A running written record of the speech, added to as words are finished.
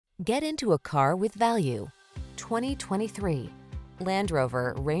Get into a car with value. 2023 Land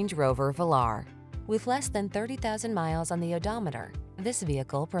Rover Range Rover Velar. With less than 30,000 miles on the odometer, this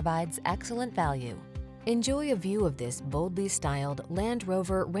vehicle provides excellent value. Enjoy a view of this boldly styled Land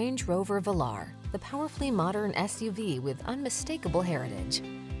Rover Range Rover Velar, the powerfully modern SUV with unmistakable heritage.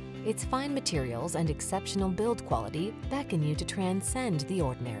 Its fine materials and exceptional build quality beckon you to transcend the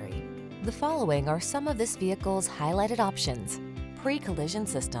ordinary. The following are some of this vehicle's highlighted options: pre-collision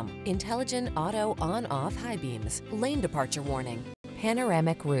system, intelligent auto on-off high beams, lane departure warning,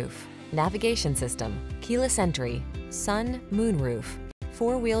 panoramic roof, navigation system, keyless entry, sun, moon roof,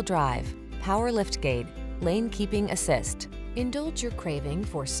 four-wheel drive, power liftgate, lane keeping assist. Indulge your craving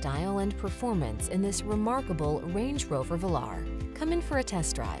for style and performance in this remarkable Range Rover Velar. Come in for a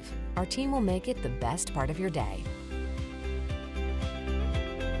test drive. Our team will make it the best part of your day.